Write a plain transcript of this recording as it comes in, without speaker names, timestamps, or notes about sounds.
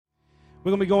We're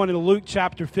going to be going into Luke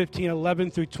chapter 15, 11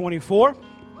 through 24.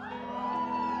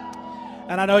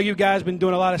 And I know you guys have been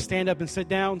doing a lot of stand up and sit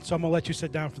down, so I'm going to let you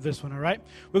sit down for this one, all right?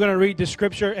 We're going to read the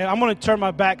scripture, and I'm going to turn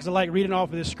my back because I like reading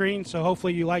off of the screen, so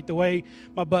hopefully you like the way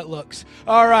my butt looks.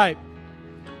 All right.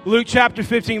 Luke chapter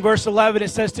 15, verse 11, it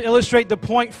says, to illustrate the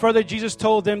point further, Jesus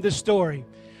told them this story.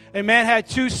 A man had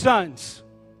 2 sons.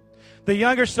 The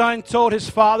younger son told his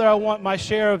father, I want my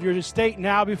share of your estate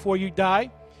now before you die.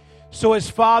 So his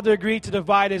father agreed to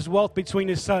divide his wealth between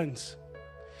his sons.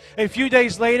 A few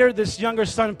days later, this younger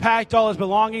son packed all his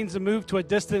belongings and moved to a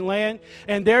distant land,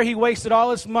 and there he wasted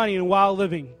all his money in wild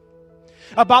living.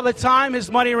 About the time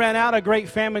his money ran out, a great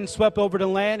famine swept over the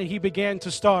land, and he began to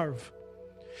starve.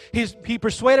 He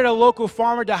persuaded a local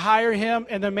farmer to hire him,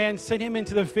 and the man sent him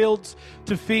into the fields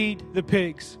to feed the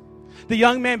pigs. The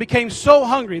young man became so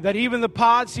hungry that even the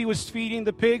pods he was feeding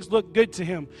the pigs looked good to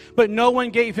him, but no one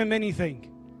gave him anything.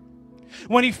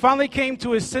 When he finally came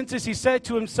to his senses, he said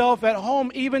to himself, at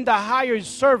home even the hired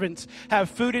servants have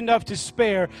food enough to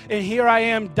spare, and here I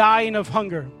am dying of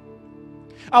hunger.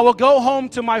 I will go home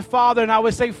to my father, and I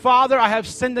will say, Father, I have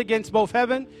sinned against both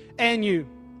heaven and you,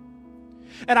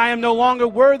 and I am no longer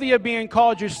worthy of being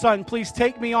called your son. Please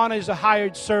take me on as a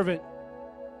hired servant.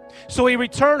 So he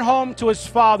returned home to his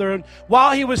father, and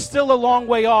while he was still a long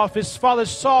way off, his father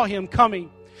saw him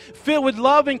coming. Filled with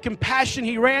love and compassion,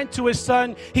 he ran to his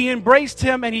son, he embraced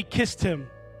him, and he kissed him.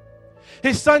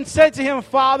 His son said to him,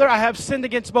 Father, I have sinned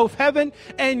against both heaven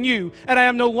and you, and I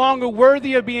am no longer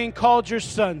worthy of being called your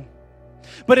son.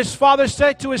 But his father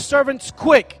said to his servants,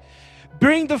 quick,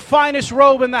 bring the finest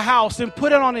robe in the house and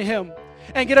put it on him,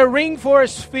 and get a ring for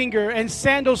his finger and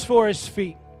sandals for his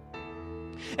feet.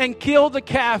 And kill the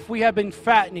calf we have been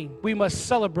fattening. We must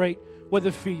celebrate with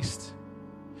a feast.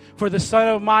 For the son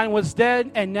of mine was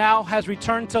dead and now has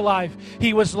returned to life.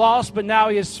 He was lost, but now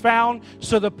he is found.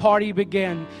 So the party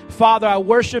began. Father, I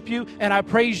worship you and I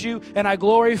praise you and I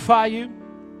glorify you.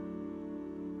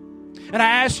 And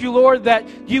I ask you, Lord, that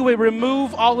you would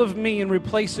remove all of me and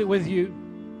replace it with you.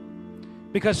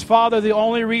 Because, Father, the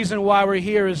only reason why we're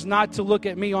here is not to look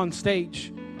at me on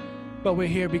stage, but we're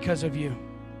here because of you.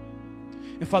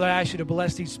 And, Father, I ask you to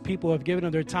bless these people who have given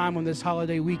of their time on this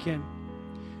holiday weekend.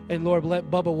 And, Lord, let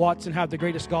Bubba Watson have the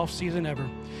greatest golf season ever.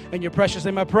 In your precious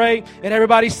name I pray. And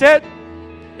everybody said,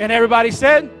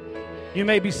 you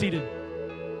may be seated.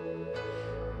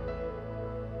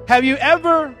 Have you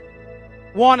ever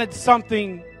wanted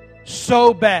something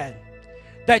so bad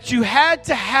that you had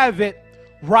to have it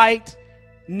right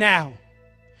now?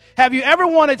 Have you ever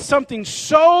wanted something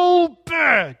so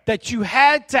bad that you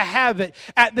had to have it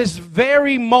at this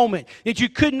very moment, that you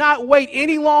could not wait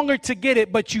any longer to get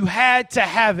it, but you had to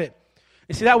have it?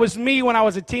 You see, that was me when I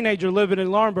was a teenager living in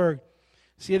Laurinburg.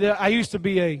 See, I used to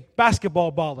be a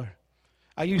basketball baller.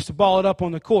 I used to ball it up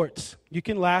on the courts. You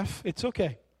can laugh. It's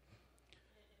okay.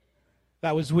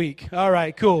 That was weak. All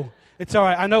right, cool. It's all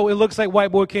right. I know it looks like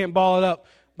white boy can't ball it up,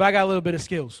 but I got a little bit of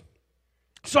skills.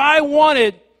 So I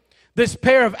wanted this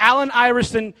pair of Allen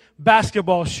Iverson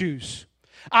basketball shoes.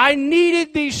 I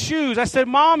needed these shoes. I said,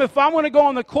 Mom, if I'm going to go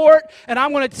on the court and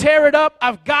I'm going to tear it up,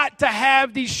 I've got to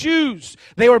have these shoes.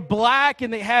 They were black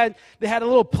and they had a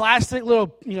little plastic,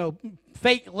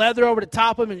 fake leather over the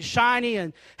top of them and shiny,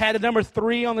 and had a number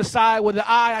 3 on the side with the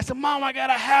eye. I said, Mom, I got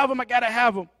to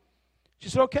have them. She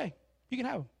said, okay, you can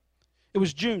have them. It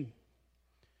was June.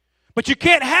 But you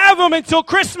can't have them until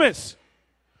Christmas.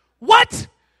 What?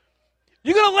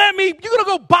 You're going to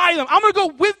go buy them. I'm going to go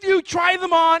with you, try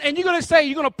them on, and you're going to say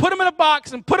you're going to put them in a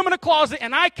box and put them in a closet,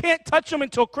 and I can't touch them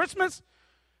until Christmas?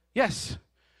 Yes.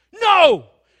 No,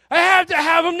 I have to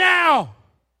have them now.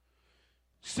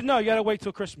 She said, no, you got to wait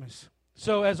till Christmas.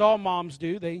 So as all moms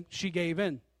do, she gave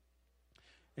in.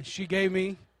 And she gave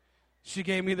me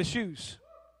the shoes.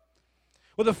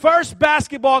 Well, the first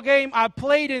basketball game I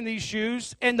played in these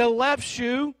shoes, in the left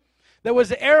shoe, there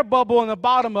was an air bubble in the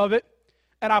bottom of it,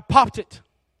 and I popped it.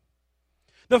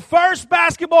 The first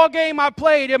basketball game I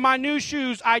played in my new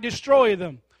shoes, I destroyed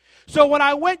them. So when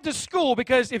I went to school,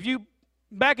 because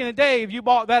back in the day, if you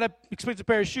bought that expensive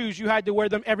pair of shoes, you had to wear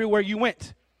them everywhere you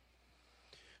went.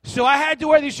 So I had to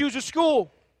wear these shoes to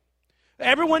school.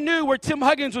 Everyone knew where Tim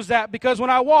Huggins was at, because when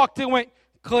I walked, it went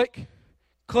click,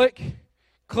 click,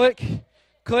 click,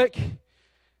 click,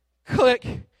 click,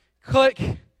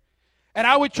 click. And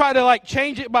I would try to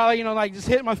change it by just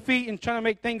hitting my feet and trying to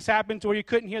make things happen to where you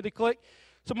couldn't hear the click.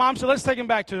 So Mom said, let's take him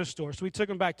back to the store. So we took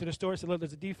him back to the store. I said, look,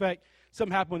 there's a defect.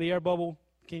 Something happened with the air bubble.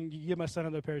 Can you give my son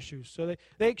another pair of shoes? So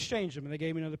they exchanged them, and they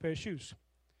gave me another pair of shoes.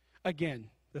 Again,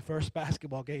 the first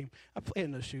basketball game, I played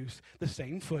in those shoes, the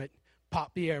same foot,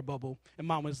 popped the air bubble, and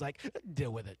Mom was like,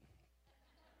 deal with it.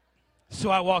 So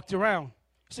I walked around.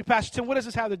 I said, Pastor Tim, what does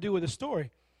this have to do with the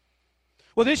story?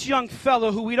 Well, this young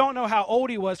fellow, who we don't know how old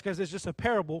he was because it's just a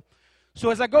parable. So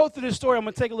as I go through this story, I'm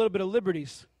going to take a little bit of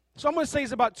liberties. So I'm going to say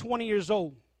he's about 20 years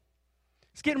old.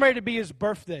 It's getting ready to be his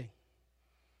birthday.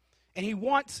 And he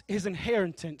wants his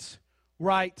inheritance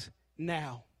right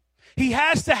now. He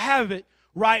has to have it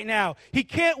right now. He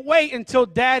can't wait until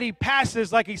daddy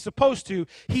passes like he's supposed to.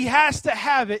 He has to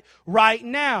have it right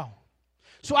now.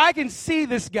 So I can see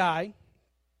this guy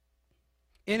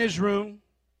in his room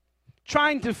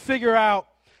trying to figure out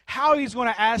how he's going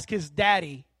to ask his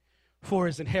daddy for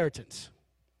his inheritance.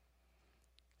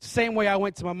 Same way I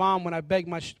went to my mom when I begged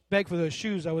for those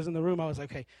shoes. I was in the room. I was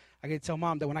like, okay, I got to tell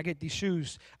mom that when I get these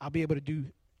shoes, I'll be able to do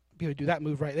that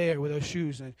move right there with those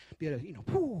shoes and be able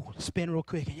to, spin real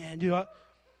quick and do it.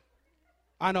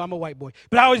 I know I'm a white boy,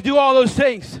 but I always do all those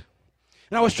things.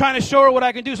 And I was trying to show her what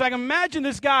I can do. So I can imagine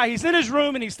this guy. He's in his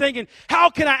room and he's thinking,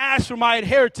 how can I ask for my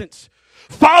inheritance?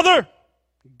 Father,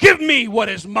 give me what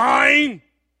is mine.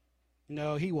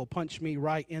 No, he will punch me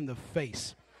right in the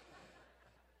face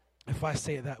if I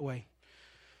say it that way.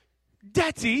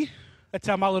 Daddy, that's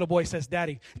how my little boy says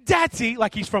daddy. Daddy,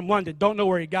 like he's from London. Don't know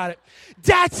where he got it.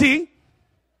 Daddy,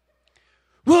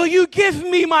 will you give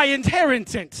me my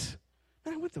inheritance?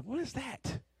 Man, what is that?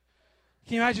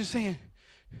 Can you imagine saying,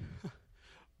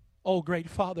 oh, great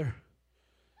Father,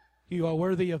 you are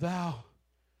worthy of thou.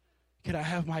 Can I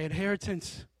have my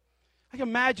inheritance? I can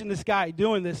imagine this guy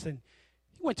doing this, and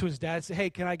he went to his dad and said, hey,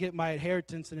 can I get my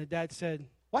inheritance? And the dad said,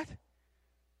 what?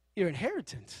 Your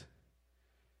inheritance?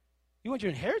 You want your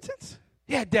inheritance?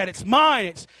 Yeah, Dad, it's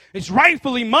mine. It's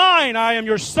rightfully mine. I am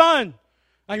your son.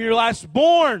 I'm your last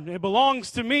born. It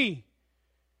belongs to me.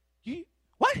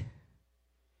 What?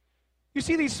 You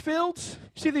see these fields?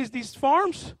 You see these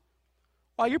farms?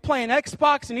 While you're playing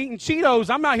Xbox and eating Cheetos,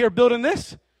 I'm out here building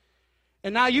this.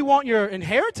 And now you want your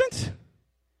inheritance?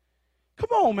 Come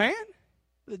on, man.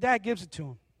 The dad gives it to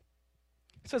him.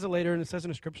 It says it later, and it says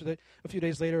in the scripture that a few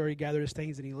days later he gathered his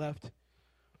things and he left.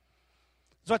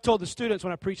 So I told the students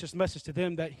when I preached this message to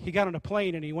them that he got on a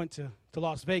plane and he went to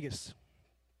Las Vegas.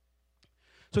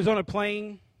 So he's on a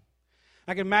plane.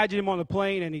 I can imagine him on the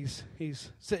plane and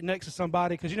he's sitting next to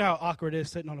somebody, because you know how awkward it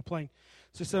is sitting on a plane.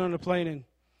 So he's sitting on the plane and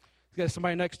he's got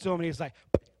somebody next to him and he's like,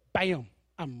 bam,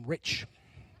 I'm rich.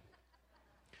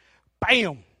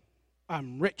 Bam,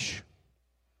 I'm rich.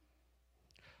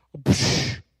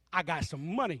 I got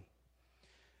some money.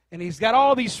 And he's got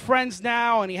all these friends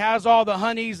now, and he has all the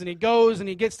honeys, and he goes and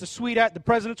he gets the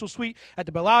presidential suite at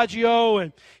the Bellagio,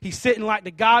 and he's sitting like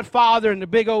the Godfather in the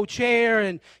big old chair,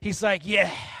 and he's like,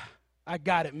 yeah, I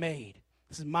got it made.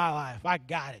 This is my life. I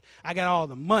got it. I got all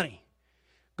the money.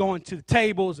 Going to the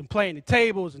tables and playing the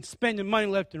tables and spending money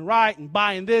left and right and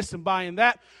buying this and buying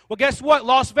that. Well, guess what?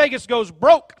 Las Vegas goes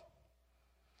broke.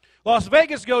 Las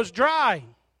Vegas goes dry.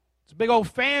 It's a big old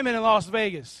famine in Las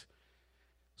Vegas.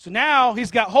 So now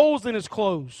he's got holes in his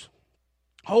clothes,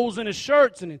 holes in his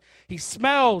shirts, and he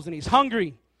smells and he's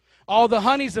hungry. All the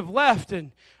honeys have left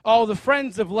and all the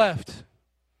friends have left.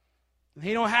 And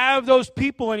he don't have those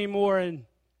people anymore, and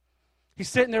he's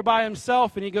sitting there by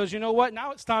himself, and he goes, you know what?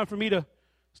 Now it's time for me to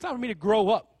grow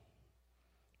up.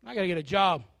 I got to get a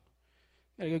job.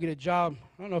 I got to go get a job.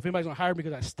 I don't know if anybody's going to hire me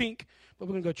because I stink, but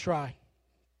we're going to go try.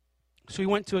 So he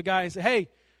went to a guy and said, hey,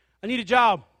 I need a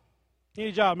job. I need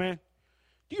a job, man.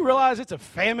 Do you realize it's a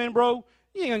famine, bro?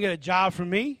 You ain't going to get a job from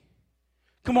me.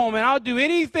 Come on, man. I'll do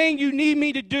anything you need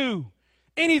me to do.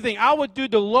 Anything. I would do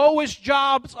the lowest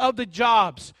jobs of the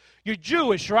jobs. You're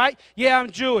Jewish, right? Yeah, I'm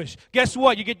Jewish. Guess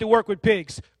what? You get to work with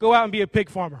pigs. Go out and be a pig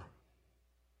farmer.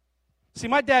 See,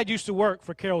 my dad used to work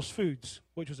for Carol's Foods,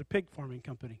 which was a pig farming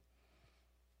company.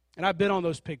 And I've been on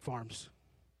those pig farms.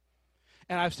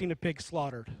 And I've seen a pig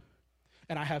slaughtered.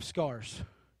 And I have scars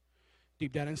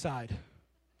deep down inside,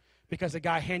 because the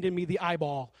guy handed me the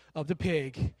eyeball of the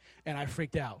pig, and I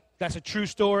freaked out. That's a true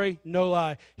story, no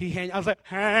lie. I was like,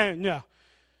 no,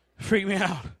 freaked me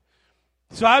out.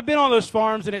 So I've been on those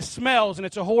farms, and it smells, and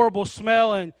it's a horrible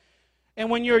smell. And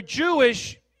when you're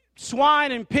Jewish,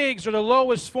 swine and pigs are the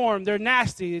lowest form. They're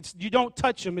nasty. You don't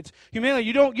touch them. It's humiliating.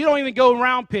 You don't even go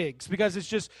around pigs, because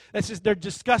they're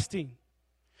disgusting.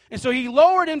 And so he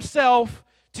lowered himself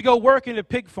to go work in a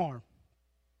pig farm.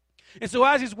 And so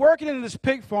as he's working in this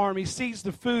pig farm, he sees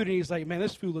the food, and he's like, man,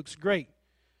 this food looks great.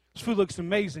 This food looks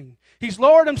amazing. He's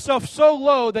lowered himself so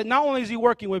low that not only is he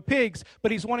working with pigs,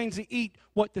 but he's wanting to eat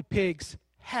what the pigs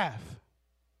have.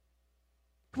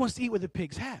 He wants to eat what the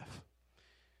pigs have.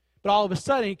 But all of a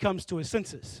sudden, he comes to his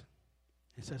senses.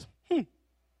 He says, I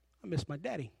miss my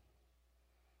daddy.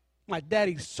 My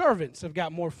daddy's servants have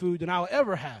got more food than I'll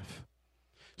ever have.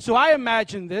 So I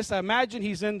imagine this. I imagine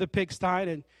he's in the pigsty,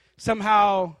 and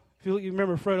somehow, if you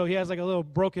remember Frodo, he has like a little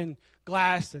broken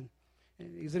glass, and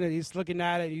he's in it. He's looking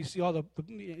at it. You see all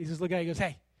he's just looking at it. He goes,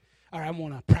 hey, all right, I'm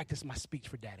going to practice my speech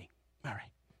for Daddy. All right.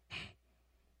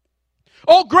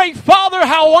 Oh, great Father,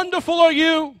 how wonderful are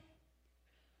you?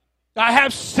 I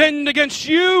have sinned against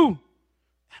you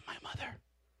and my mother.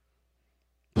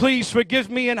 Please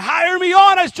forgive me and hire me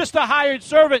on as just a hired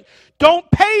servant. Don't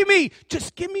pay me.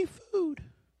 Just give me food.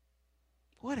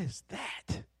 What is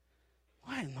that?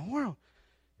 What in the world?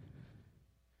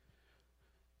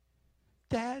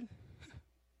 Dad,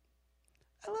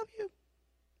 I love you.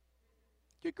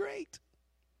 You're great.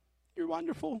 You're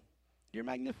wonderful. You're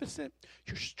magnificent.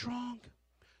 You're strong.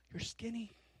 You're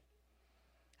skinny.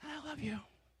 And I love you.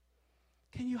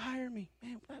 Can you hire me?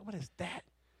 Man, what is that?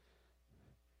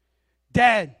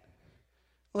 Dad,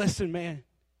 listen, man.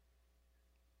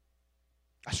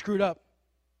 I screwed up.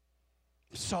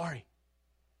 I'm sorry.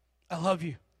 I love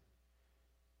you.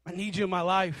 I need you in my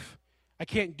life. I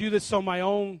can't do this on my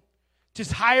own.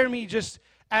 Just hire me just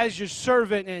as your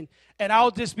servant, and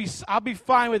I'll be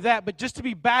fine with that. But just to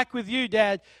be back with you,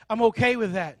 Dad, I'm okay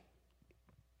with that.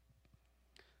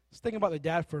 Let's think about the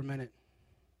dad for a minute.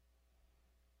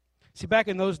 See, back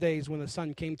in those days when the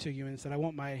son came to you and said, I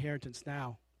want my inheritance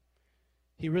now,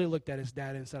 he really looked at his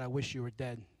dad and said, I wish you were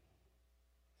dead.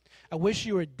 I wish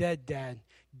you were dead, Dad.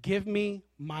 Give me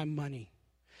my money.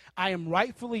 I am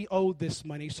rightfully owed this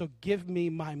money, so give me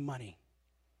my money.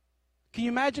 Can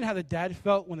you imagine how the dad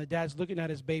felt when the dad's looking at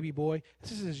his baby boy?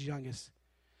 This is his youngest.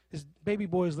 His baby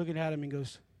boy is looking at him and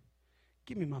goes,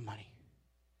 give me my money.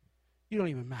 You don't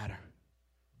even matter.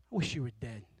 I wish you were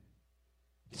dead.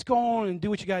 Just go on and do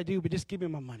what you got to do, but just give me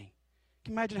my money.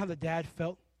 Can you imagine how the dad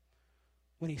felt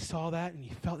when he saw that and he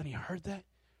felt and he heard that?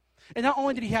 And not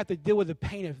only did he have to deal with the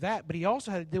pain of that, but he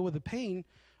also had to deal with the pain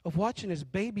of watching his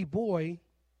baby boy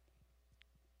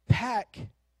pack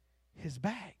his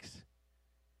bags.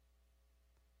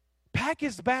 Pack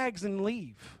his bags and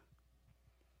leave.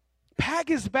 Pack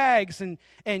his bags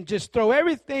and just throw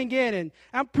everything in. And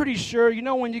I'm pretty sure, you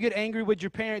know, when you get angry with your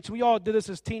parents, we all did this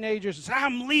as teenagers. Say,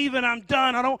 I'm leaving, I'm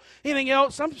done, I don't, anything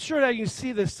else. I'm sure that you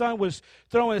see the son was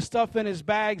throwing his stuff in his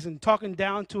bags and talking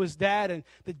down to his dad, and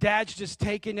the dad's just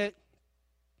taking it.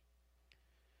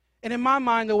 And in my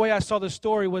mind, the way I saw the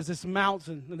story was this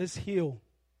mountain, this hill.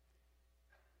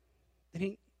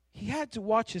 And he had to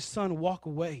watch his son walk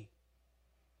away.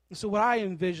 And so what I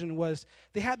envisioned was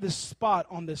they had this spot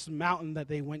on this mountain that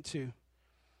they went to.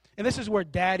 And this is where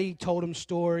Daddy told him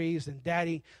stories, and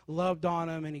Daddy loved on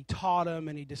him, and he taught him,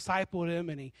 and he discipled him,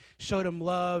 and he showed him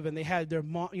love, and they had their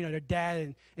their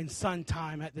dad and son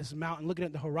time at this mountain, looking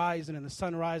at the horizon and the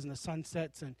sunrise and the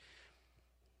sunsets. And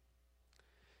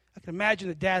I can imagine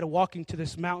the dad walking to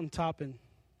this mountaintop and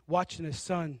watching his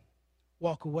son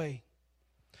walk away.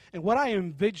 And what I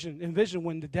envisioned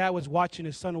when the dad was watching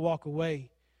his son walk away,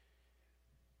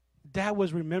 Dad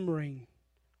was remembering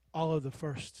all of the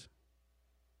firsts.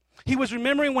 He was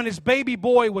remembering when his baby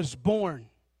boy was born.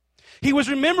 He was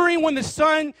remembering when the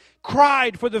son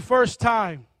cried for the first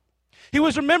time. He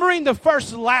was remembering the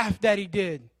first laugh that he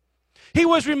did. He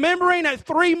was remembering at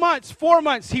 3 months, 4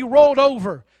 months, he rolled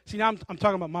over. See, now I'm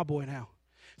talking about my boy now.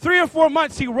 3 or 4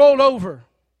 months, he rolled over.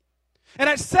 And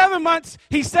at 7 months,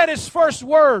 he said his first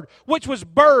word, which was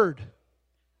bird.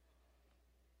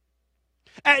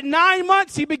 At 9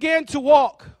 months, he began to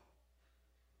walk.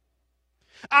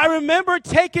 I remember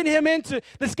taking him into,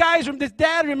 this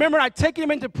dad, remember I taking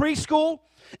him into preschool,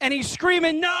 and he's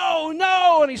screaming, no,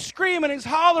 no, and he's screaming, he's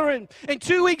hollering. And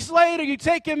 2 weeks later, you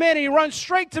take him in, and he runs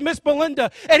straight to Miss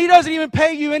Belinda, and he doesn't even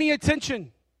pay you any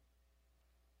attention.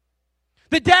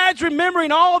 The dad's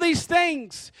remembering all these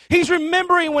things. He's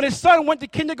remembering when his son went to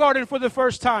kindergarten for the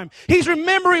first time. He's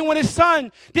remembering when his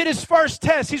son did his first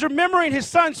test. He's remembering his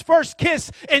son's first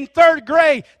kiss in 3rd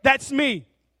grade. That's me.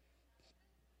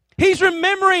 He's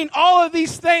remembering all of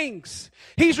these things.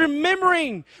 He's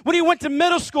remembering when he went to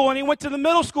middle school and he went to the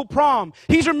middle school prom.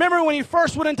 He's remembering when he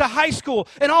first went into high school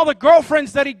and all the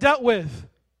girlfriends that he dealt with.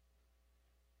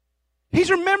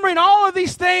 He's remembering all of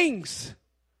these things.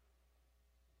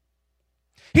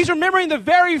 He's remembering the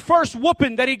very first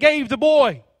whooping that he gave the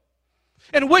boy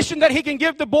and wishing that he can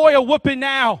give the boy a whooping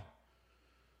now.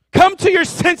 Come to your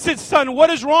senses, son. What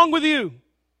is wrong with you?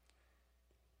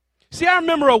 See, I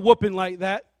remember a whooping like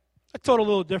that. I told a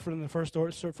little different in the first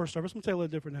service. I'm going to tell you a little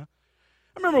different now.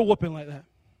 I remember a whooping like that.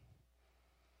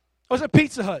 I was at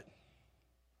Pizza Hut,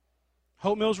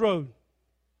 Hope Mills Road,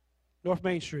 North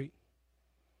Main Street.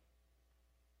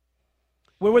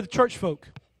 We're with the church folk.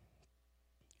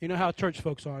 You know how church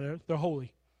folks are. They're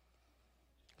holy.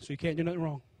 So you can't do nothing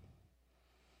wrong.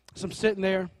 So I'm sitting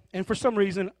there, and for some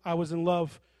reason, I was in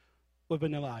love with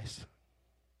Vanilla Ice.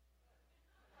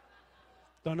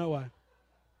 Don't know why.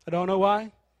 I don't know why.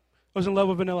 I was in love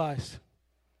with Vanilla Ice.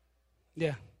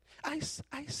 Yeah. Ice,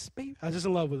 baby. I was just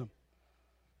in love with him.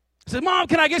 I said, Mom,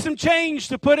 can I get some change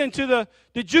to put into the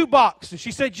jukebox? And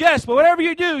she said, yes, but whatever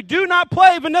you do not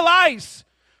play Vanilla Ice.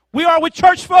 We are with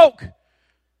church folk.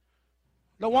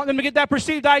 Don't want them to get that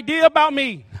perceived idea about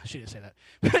me. She didn't say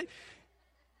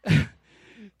that.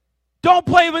 Don't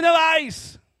play Vanilla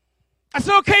Ice. I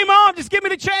said, okay, Mom, just give me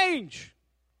the change.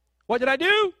 What did I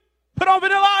do? Put on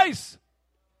Vanilla Ice.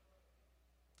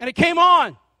 And it came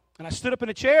on. And I stood up in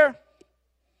a chair.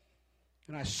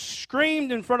 And I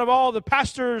screamed in front of all the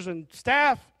pastors and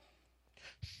staff,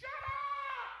 shut up!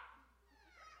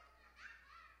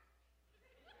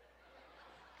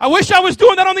 I wish I was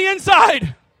doing that on the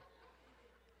inside.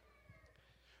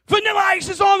 Vanilla Ice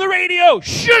is on the radio.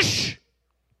 Shush!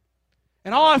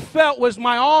 And all I felt was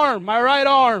my right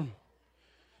arm,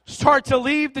 start to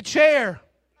leave the chair.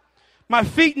 My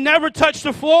feet never touched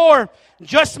the floor,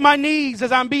 just my knees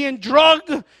as I'm being drugged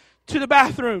to the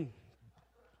bathroom.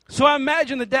 So I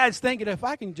imagine the dad's thinking, if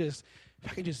I can just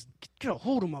get a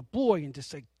hold of my boy and just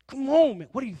say, come on, man,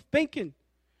 what are you thinking?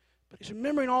 But he's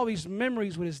remembering all these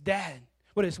memories with his dad,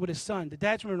 with his son. The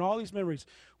dad's remembering all these memories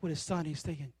with his son. He's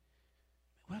thinking,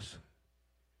 what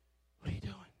are you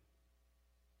doing?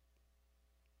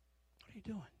 What are you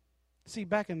doing? See,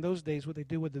 back in those days, what they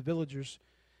do with the villagers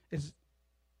is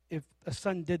if a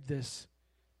son did this,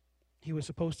 he was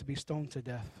supposed to be stoned to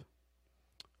death,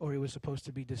 or he was supposed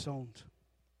to be disowned.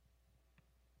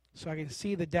 So I can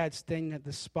see the dad staying at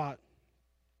this spot.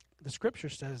 The scripture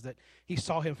says that he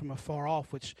saw him from afar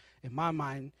off, which in my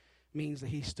mind means that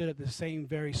he stood at the same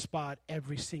very spot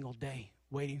every single day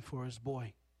waiting for his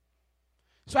boy.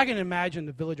 So I can imagine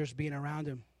the villagers being around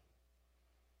him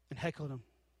and heckling him.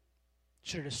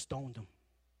 Should have just stoned him.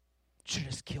 Should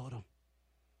have just killed him.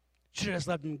 Should have just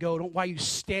let him go. Why are you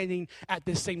standing at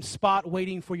this same spot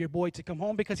waiting for your boy to come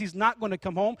home? Because he's not going to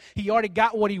come home. He already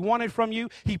got what he wanted from you.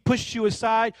 He pushed you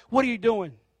aside. What are you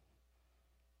doing?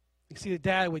 You see the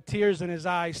dad with tears in his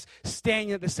eyes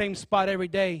standing at the same spot every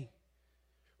day,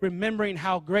 remembering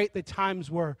how great the times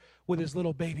were with his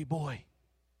little baby boy.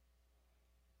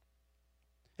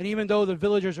 And even though the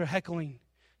villagers are heckling,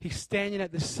 he's standing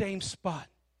at the same spot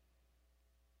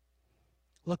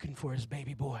looking for his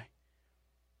baby boy.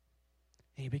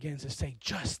 And he begins to say,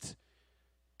 just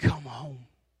come home.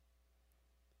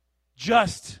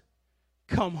 Just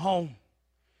come home.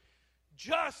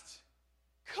 Just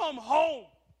come home.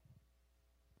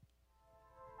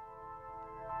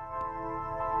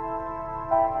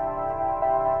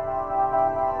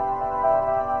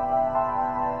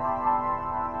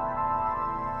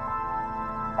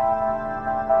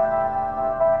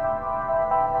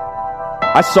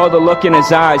 I saw the look in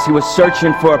his eyes. He was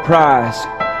searching for a prize,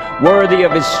 worthy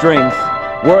of his strength,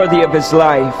 worthy of his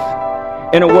life.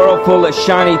 In a world full of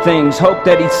shiny things, hope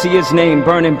that he'd see his name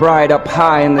burning bright up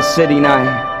high in the city night.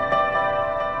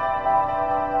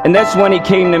 And that's when he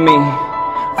came to me.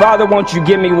 Father, won't you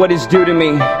give me what is due to me?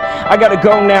 I gotta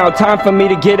go now, time for me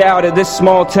to get out of this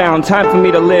small town. Time for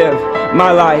me to live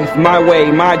my life, my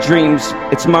way, my dreams.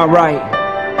 It's my right.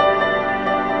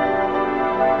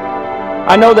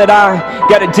 I know that I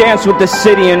gotta dance with the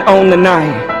city and own the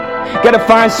night. Gotta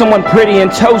find someone pretty and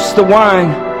toast the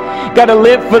wine. Gotta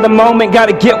live for the moment,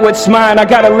 gotta get what's mine. I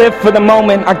gotta live for the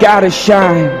moment, I gotta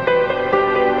shine.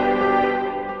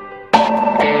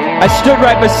 I stood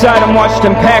right beside him, watched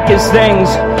him pack his things,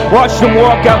 watched him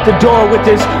walk out the door with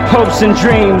his hopes and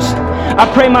dreams. I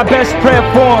pray my best prayer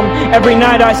for him every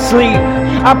night I sleep.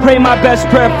 I pray my best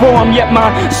prayer for him, yet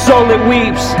my soul it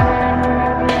weeps.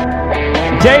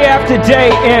 Day after day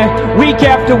and week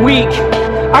after week,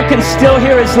 I can still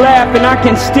hear his laugh and I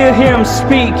can still hear him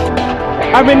speak.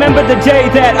 I remember the day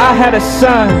that I had a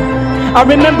son. I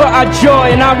remember our joy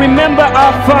and I remember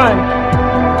our fun.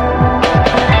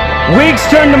 Weeks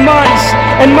turn to months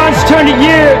and months turn to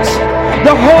years.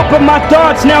 The hope of my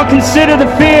thoughts now consider the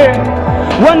fear.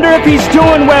 Wonder if he's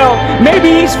doing well.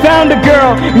 Maybe he's found a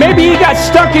girl. Maybe he got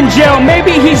stuck in jail.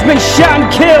 Maybe he's been shot and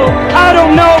killed. I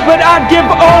don't know, but I'd give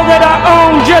all that I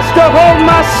own just to hold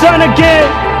my son again.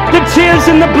 The tears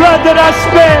and the blood that I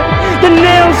spent, the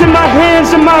nails in my hands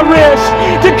and my wrists,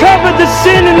 to cover the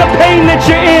sin and the pain that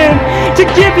you're in, to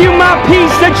give you my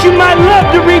peace that you might love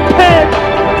to repent.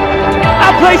 I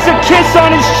place a kiss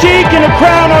on his cheek and a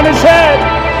crown on his head,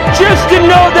 just to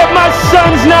know that my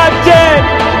son's not dead.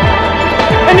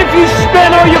 And if you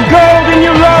spent all your gold and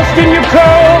you're lost in your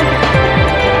cold,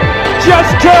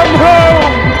 just come home.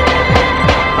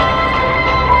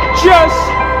 Just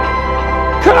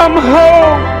Come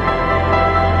home.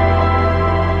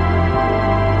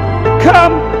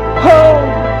 Come home.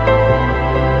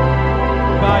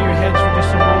 Bow your heads for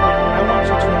just a moment. I want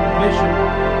you to envision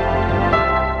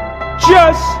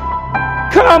Just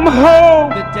come home.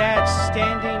 the dad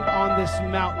standing on this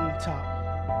mountaintop.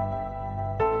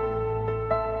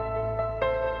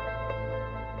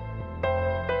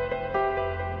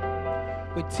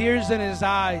 With tears in his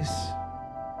eyes.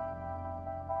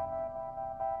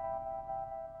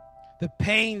 The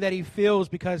pain that he feels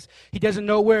because he doesn't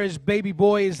know where his baby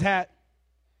boy is at.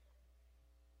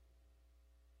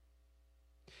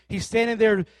 He's standing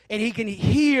there and he can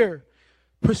hear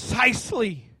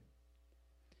precisely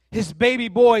his baby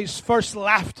boy's first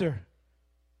laughter.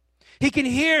 He can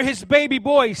hear his baby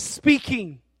boy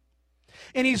speaking.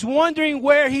 And he's wondering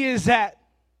where he is at.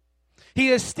 He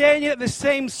is standing at the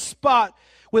same spot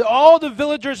with all the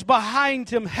villagers behind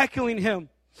him heckling him.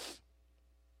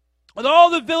 With all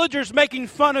the villagers making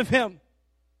fun of him.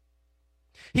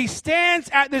 He stands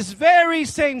at this very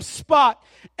same spot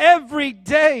every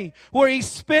day where he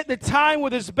spent the time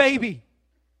with his baby,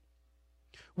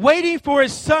 waiting for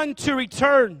his son to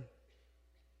return.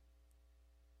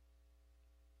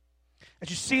 As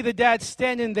you see the dad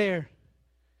standing there,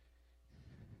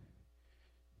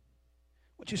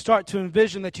 once you start to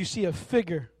envision that you see a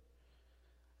figure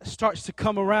that starts to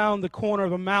come around the corner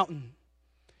of a mountain.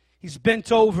 He's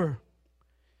bent over.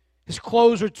 His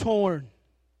clothes are torn.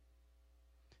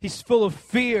 He's full of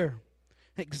fear,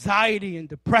 anxiety, and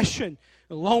depression,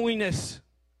 and loneliness.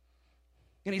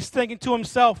 And he's thinking to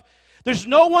himself, there's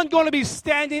no one going to be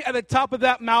standing at the top of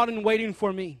that mountain waiting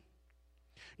for me.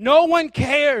 No one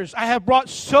cares. I have brought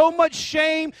so much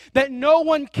shame that no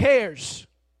one cares.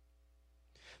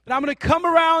 That I'm going to come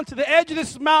around to the edge of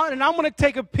this mountain and I'm going to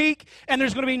take a peek and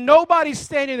there's going to be nobody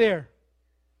standing there.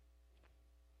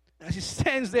 As he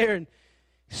stands there and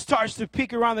starts to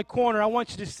peek around the corner, I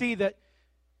want you to see that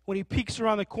when he peeks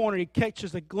around the corner, he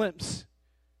catches a glimpse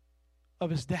of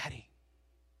his daddy.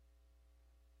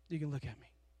 You can look at me.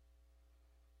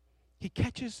 He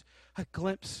catches a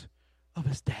glimpse of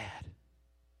his dad.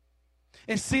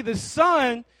 And see, the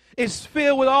son is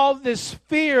filled with all this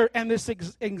fear and this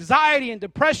anxiety and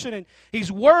depression, and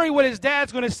he's worried what his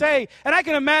dad's going to say. And I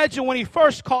can imagine when he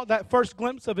first caught that first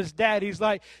glimpse of his dad, he's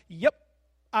like, yep,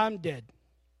 I'm dead.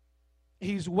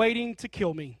 He's waiting to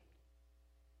kill me.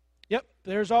 Yep,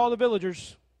 there's all the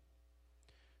villagers.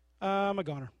 I'm a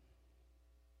goner.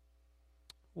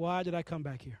 Why did I come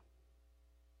back here?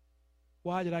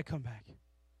 Why did I come back?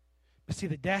 But see,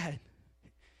 the dad,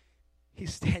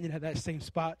 he's standing at that same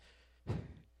spot. And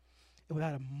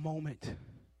without a moment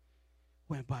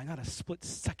went by, not a split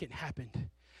second happened,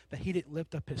 that he didn't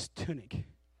lift up his tunic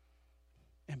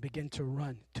and begin to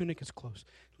run. Tunic is close.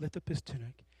 Lift up his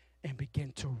tunic and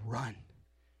begin to run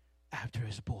after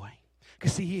his boy.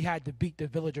 Because see, he had to beat the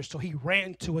villagers, so he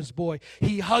ran to his boy.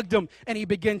 He hugged him and he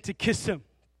began to kiss him.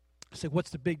 I said, what's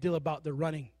the big deal about the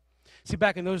running? See,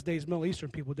 back in those days, Middle Eastern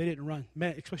people, they didn't run.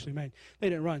 Men, especially men, they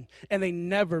didn't run. And they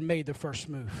never made the first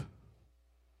move.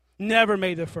 Never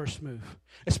made the first move.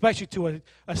 Especially to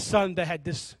a son that had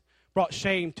brought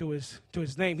shame to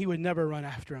his name. He would never run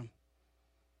after him.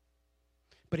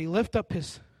 But he lifted up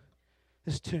his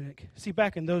tunic. See,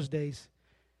 back in those days,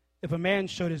 if a man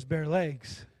showed his bare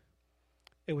legs,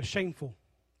 it was shameful,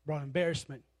 brought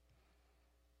embarrassment.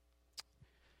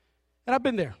 And I've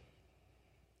been there.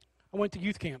 I went to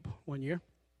youth camp one year.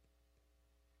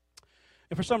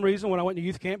 And for some reason, when I went to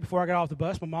youth camp, before I got off the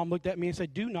bus, my mom looked at me and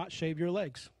said, do not shave your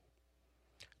legs.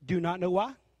 Do not know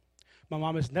why. My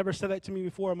mom has never said that to me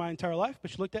before in my entire life,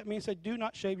 but she looked at me and said, do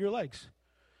not shave your legs.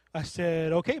 I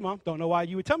said, okay, Mom, don't know why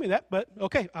you would tell me that, but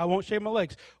okay, I won't shave my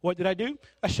legs. What did I do?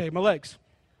 I shaved my legs.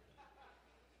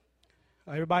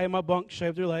 Everybody in my bunk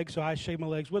shaved their legs, so I shaved my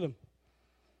legs with them.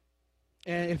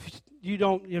 And if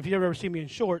you've ever seen me in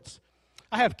shorts,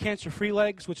 I have cancer-free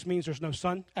legs, which means there's no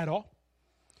sun at all.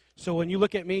 So when you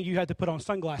look at me, you had to put on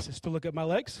sunglasses to look at my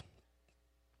legs.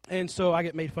 And so I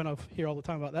get made fun of here all the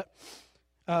time about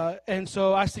that. And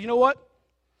so I said, you know what?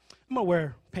 I'm going to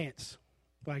wear pants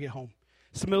when I get home.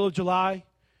 It's the middle of July.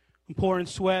 I'm pouring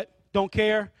sweat. Don't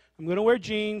care. I'm going to wear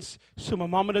jeans so my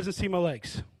mama doesn't see my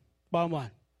legs. Bottom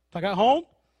line. So I got home.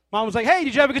 Mom was like, hey,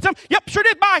 did you have a good time? Yep, sure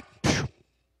did. Bye.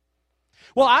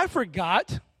 Well, I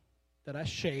forgot that I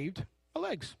shaved my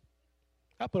legs.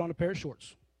 I put on a pair of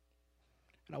shorts.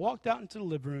 And I walked out into the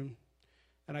living room,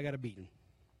 and I got a beating.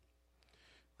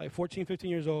 Like 14, 15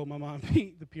 years old, my mom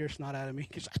beat the pure snot out of me.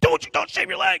 Because I told you, don't shave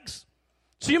your legs.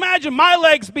 So you imagine my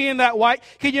legs being that white.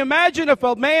 Can you imagine if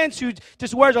a man who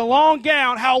just wears a long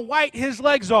gown, how white his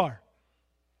legs are?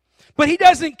 But he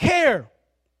doesn't care.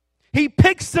 He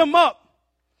picks him up.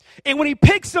 And when he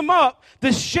picks him up,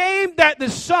 the shame that the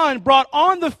son brought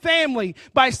on the family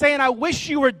by saying, I wish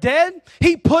you were dead,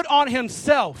 he put on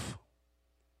himself.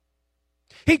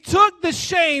 He took the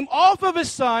shame off of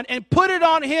his son and put it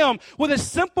on him with a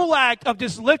simple act of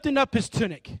just lifting up his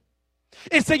tunic.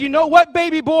 And said, you know what,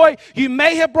 baby boy? You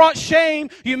may have brought shame.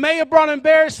 You may have brought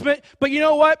embarrassment. But you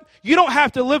know what? You don't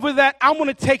have to live with that. I'm going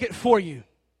to take it for you.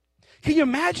 Can you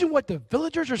imagine what the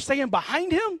villagers are saying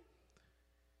behind him?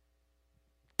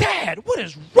 Dad, what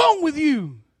is wrong with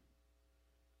you?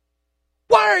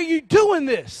 Why are you doing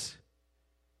this?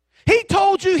 He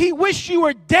told you he wished you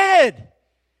were dead.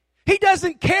 He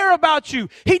doesn't care about you.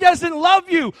 He doesn't love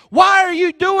you. Why are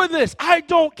you doing this? I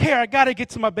don't care. I got to get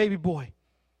to my baby boy.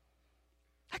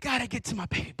 I got to get to my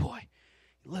baby boy.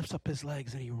 He lifts up his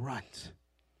legs and he runs.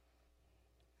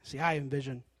 See, I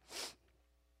envision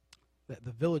that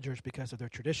the villagers, because of their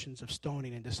traditions of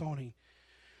stoning and disowning,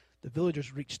 the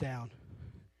villagers reached down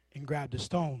and grabbed a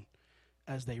stone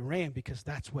as they ran, because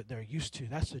that's what they're used to.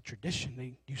 That's the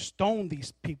tradition. You stone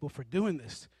these people for doing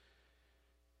this.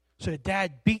 So the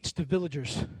dad beats the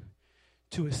villagers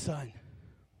to his son,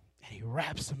 and he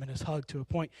wraps him in his hug to a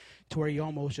point to where he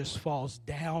almost just falls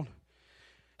down.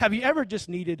 Have you ever just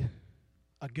needed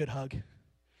a good hug?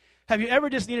 Have you ever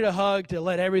just needed a hug to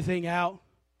let everything out?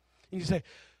 And you say,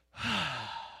 I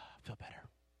feel better.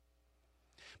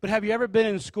 But have you ever been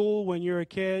in school when you're a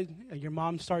kid and your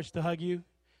mom starts to hug you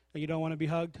and you don't want to be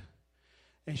hugged?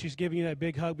 And she's giving you that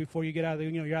big hug before you get out of the,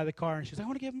 you're out of the car, and she's like, I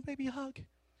want to give baby a hug.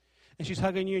 And she's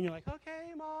hugging you and you're like,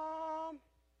 okay, Mom.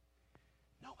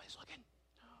 Nobody's looking.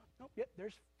 Nope, yep,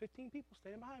 there's 15 people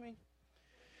standing behind me.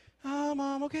 Oh,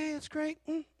 Mom, okay, that's great.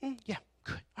 Yeah,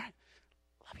 good. All right.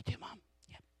 Love you too, Mom.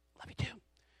 Yeah, love you too.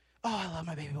 Oh, I love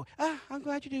my baby boy. I'm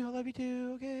glad you do. I love you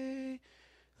too. Okay.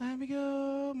 Let me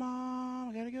go, Mom.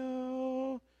 I gotta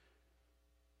go.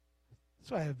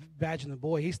 So I imagine the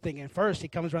boy. He's thinking first, he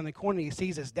comes around the corner, he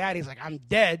sees his dad. He's like, I'm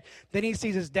dead. Then he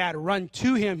sees his dad run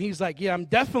to him. He's like, yeah, I'm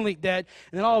definitely dead.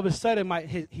 And then all of a sudden,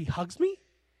 he hugs me?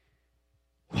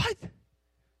 What?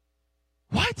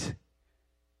 What?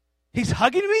 He's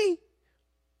hugging me?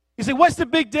 You say, what's the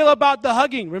big deal about the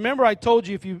hugging? Remember, I told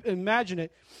you, if you imagine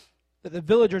it, that the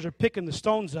villagers are picking the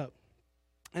stones up.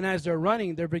 And as they're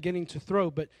running, they're beginning to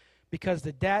throw. But because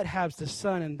the dad has the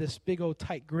son in this big old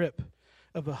tight grip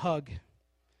of a hug,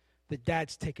 the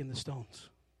dad's taking the stones.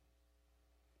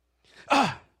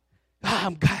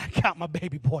 I'm glad I got my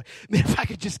baby boy. Man, if I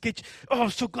could just get you. Oh, I'm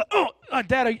so glad.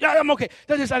 Dad, I'm okay.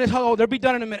 I just hug. They'll be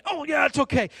done in a minute. Oh, yeah, it's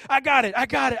okay. I got it.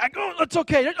 It's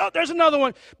okay. Oh, there's another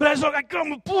one. But I got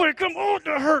my boy. Come. Oh,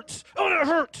 that hurts. Oh, that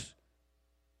hurts.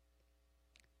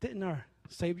 Didn't our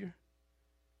Savior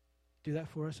do that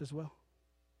for us as well?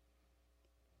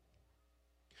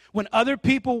 When other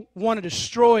people want to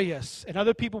destroy us and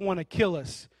other people want to kill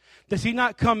us, does he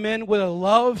not come in with a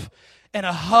love and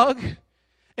a hug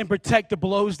and protect the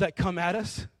blows that come at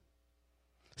us?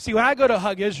 See, when I go to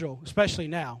hug Israel, especially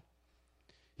now,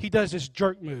 he does this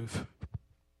jerk move.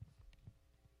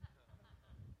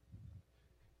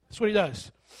 That's what he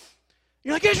does.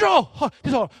 You're like, Israel, hold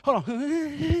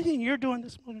on. You're doing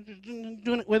this,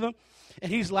 doing it with him.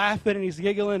 And he's laughing and he's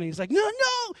giggling and he's like,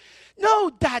 no,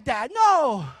 Dad,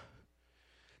 no.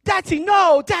 Daddy,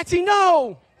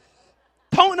 no.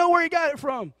 Don't know where he got it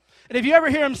from. And if you ever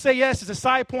hear him say yes, it's a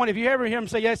side point. If you ever hear him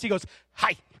say yes, he goes,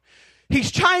 hi.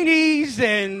 He's Chinese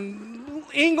and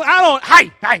English.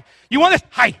 Hi. You want this?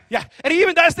 Hi. Yeah. And he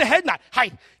even does the head nod.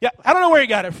 Hi. Yeah. I don't know where he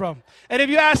got it from. And if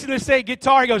you ask him to say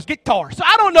guitar, he goes, guitar. So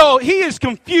I don't know. He is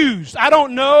confused. I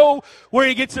don't know where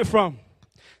he gets it from.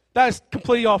 That's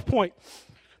completely off point.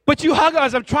 But you hug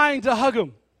us. I'm trying to hug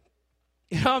him.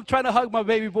 I'm trying to hug my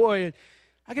baby boy. And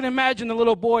I can imagine the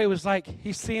little boy was like,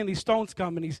 he's seeing these stones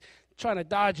come and he's trying to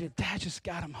dodge it. Dad just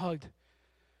got him hugged.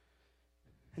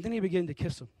 And then he began to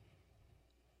kiss him.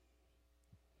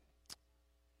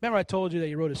 Remember I told you that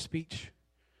he wrote a speech?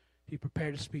 He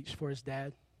prepared a speech for his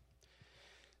dad.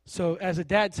 So as the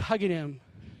dad's hugging him,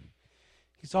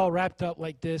 he's all wrapped up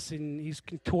like this and he's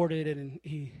contorted and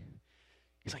he's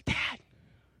like, Dad,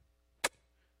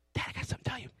 I got something to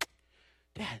tell you.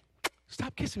 Dad,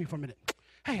 stop kissing me for a minute.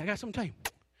 Hey, I got something to tell you.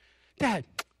 Dad,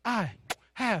 I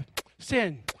have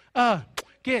sinned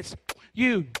against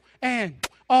you and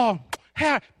all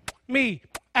have me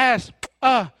as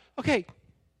okay.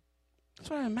 That's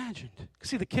what I imagined.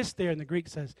 See, the kiss there in the Greek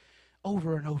says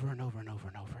over and over and over and over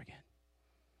and over again.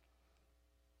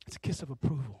 It's a kiss of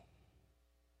approval.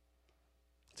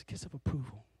 It's a kiss of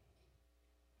approval.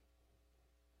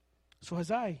 So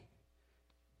as I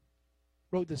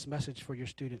wrote this message for your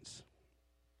students,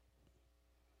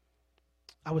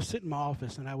 I would sit in my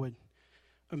office and I would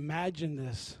imagine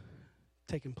this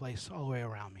taking place all the way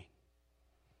around me.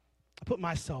 I put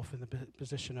myself in the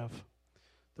position of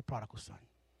the prodigal son.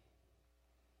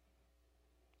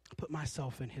 I put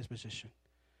myself in his position.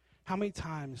 How many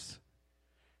times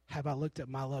have I looked at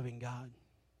my loving God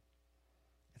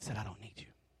and said, I don't need you?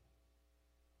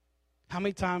 How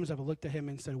many times have I looked at him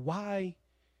and said, why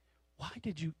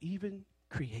did you even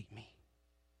create me?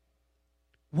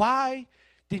 Why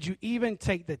did you even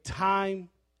take the time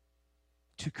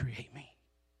to create me?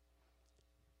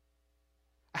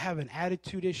 I have an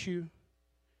attitude issue.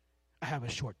 I have a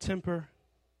short temper.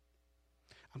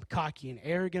 I'm cocky and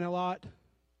arrogant a lot.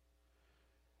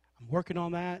 I'm working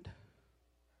on that.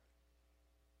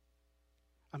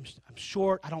 I'm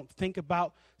short. I don't think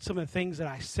about some of the things that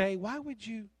I say. Why would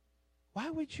you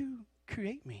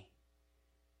create me?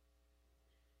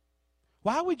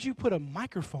 Why would you put a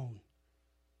microphone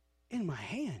in my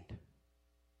hand?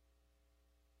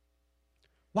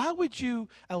 Why would you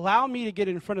allow me to get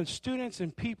in front of students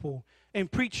and people and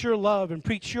preach your love and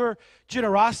preach your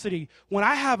generosity when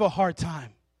I have a hard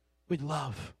time with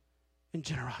love and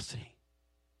generosity?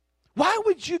 Why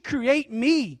would you create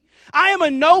me? I am a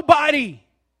nobody.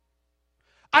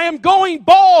 I am going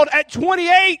bald at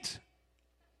 28.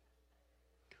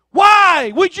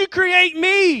 Why would you create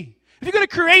me? If you're going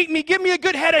to create me, give me a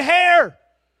good head of hair.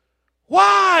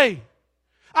 Why?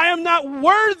 I am not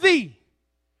worthy.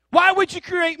 Why would you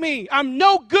create me? I'm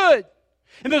no good.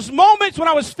 In those moments when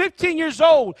I was 15 years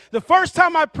old, the first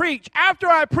time I preached, after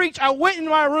I preached, I went in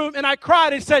my room and I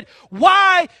cried and said,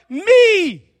 why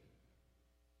me?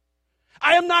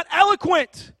 I am not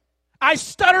eloquent. I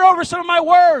stutter over some of my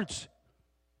words.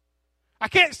 I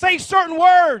can't say certain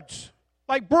words,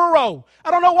 like burro.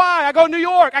 I don't know why. I go to New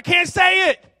York. I can't say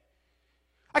it.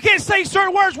 I can't say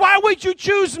certain words. Why would you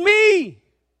choose me?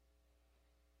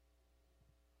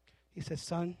 He said,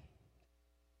 son,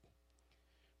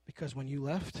 because when you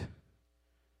left,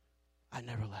 I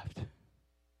never left.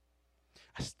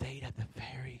 I stayed at the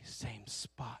very same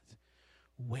spot,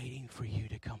 waiting for you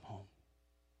to come home.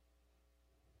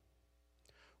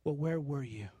 Well, where were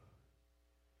you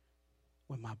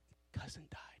when my cousin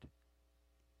died?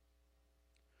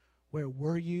 Where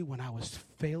were you when I was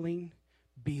failing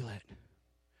Belet?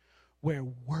 Where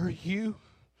were you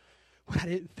when I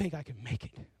didn't think I could make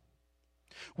it?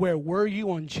 Where were you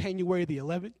on January the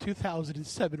 11th,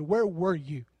 2007? Where were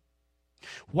you?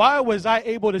 Why was I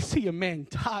able to see a man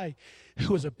die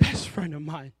who was a best friend of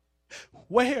mine?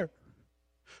 Where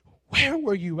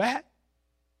were you at?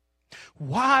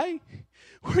 Why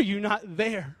were you not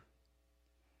there?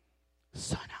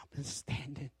 Son, I've been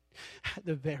standing at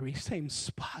the very same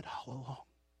spot all along.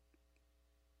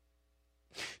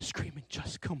 Screaming,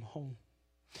 just come home.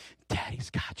 Daddy's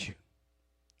got you.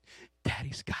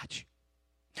 Daddy's got you.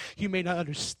 You may not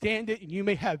understand it, and you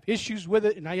may have issues with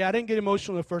it. And I didn't get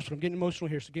emotional at first, but I'm getting emotional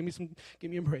here, so give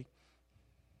me a break.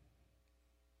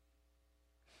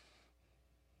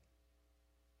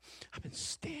 I've been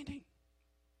standing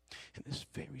in this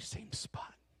very same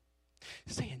spot,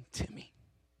 saying, Timmy.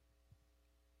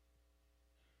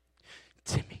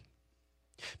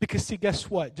 Because see, guess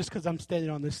what? Just because I'm standing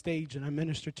on this stage and I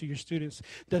minister to your students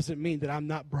doesn't mean that I'm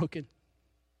not broken.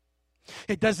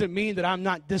 It doesn't mean that I'm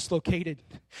not dislocated.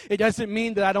 It doesn't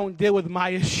mean that I don't deal with my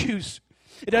issues.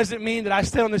 It doesn't mean that I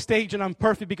stay on the stage and I'm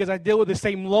perfect, because I deal with the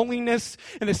same loneliness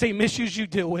and the same issues you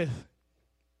deal with.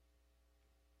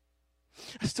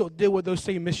 I still deal with those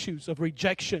same issues of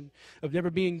rejection, of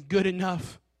never being good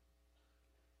enough.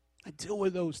 I deal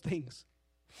with those things.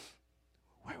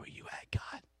 Where were you at,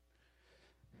 God?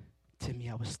 Timmy,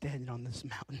 I was standing on this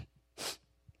mountain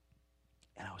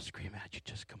and I was screaming at you,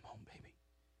 just come home, baby.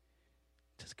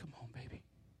 Just come home, baby.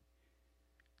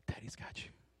 Daddy's got you.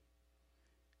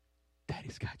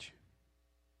 Daddy's got you.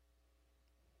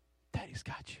 Daddy's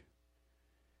got you.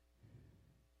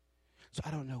 So I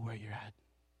don't know where you're at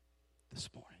this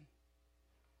morning.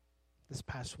 This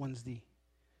past Wednesday,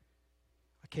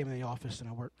 I came in the office and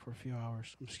I worked for a few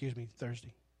hours.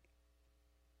 Thursday.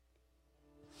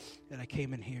 And I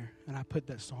came in here and I put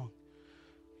that song,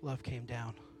 Love Came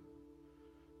Down,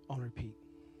 on repeat.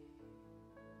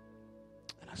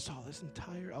 And I saw this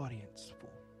entire audience full.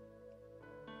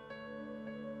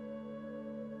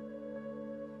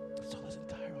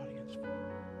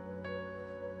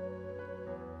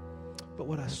 But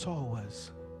what I saw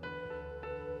was,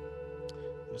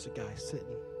 there was a guy sitting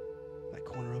in that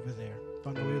corner over there.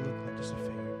 Don't know what he looked like, just a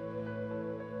figure.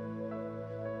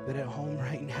 That at home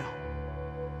right now,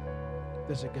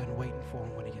 there's a gun waiting for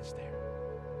him when he gets there.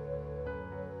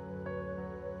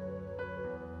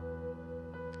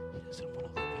 He doesn't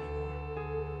want to live anymore.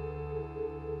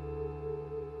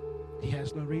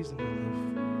 there's no reason to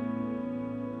live.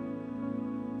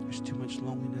 There's too much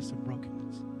loneliness and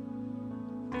brokenness.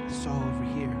 I saw over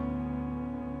here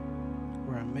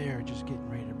where a marriage is getting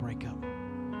ready to break up.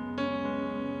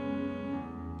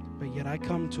 But yet I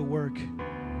come to work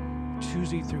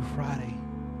Tuesday through Friday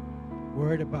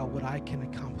worried about what I can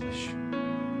accomplish.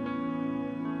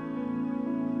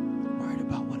 Worried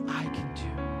about what I can do.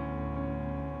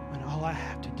 When all I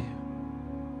have to do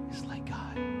is let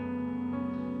God.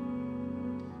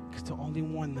 Because the only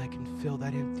one that can fill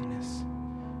that emptiness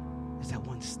is that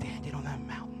one standing on that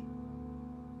mountain.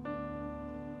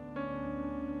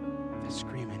 That's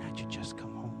screaming at you, just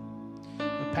come home.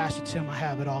 But Pastor Tim, I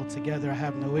have it all together. I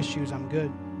have no issues. I'm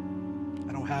good.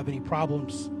 I don't have any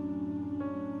problems.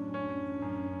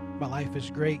 My life is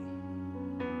great.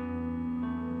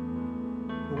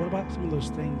 But what about some of those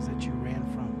things that you ran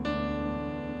from?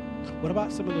 What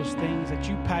about some of those things that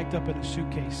you packed up in a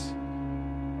suitcase?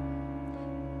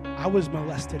 I was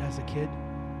molested as a kid.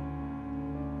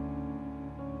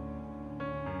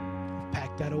 I've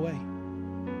packed that away.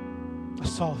 I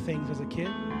saw things as a kid,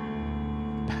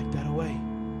 packed that away,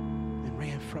 and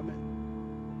ran from it.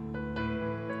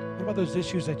 What about those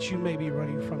issues that you may be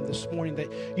running from this morning,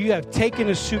 that you have taken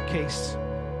a suitcase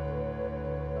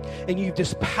and you've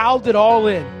just piled it all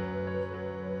in?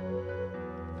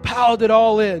 Piled it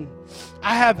all in.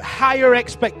 I have higher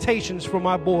expectations for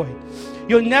my boy.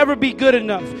 You'll never be good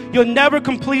enough. You'll never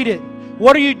complete it.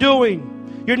 What are you doing?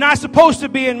 You're not supposed to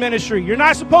be in ministry. You're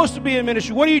not supposed to be in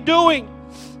ministry. What are you doing?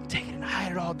 Take it and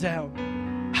hide it all down.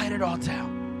 Hide it all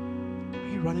down. Are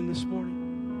you running this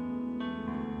morning?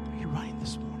 Are you running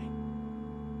this morning?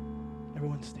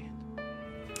 Everyone stand.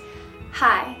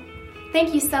 Hi.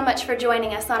 Thank you so much for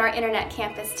joining us on our internet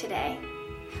campus today.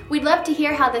 We'd love to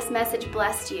hear how this message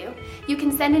blessed you. You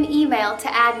can send an email to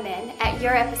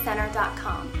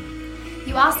admin@yourepicenter.com.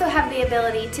 You also have the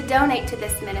ability to donate to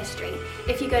this ministry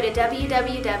if you go to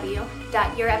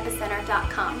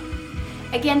www.yourepicenter.com.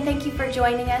 Again, thank you for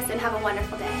joining us and have a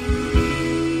wonderful day.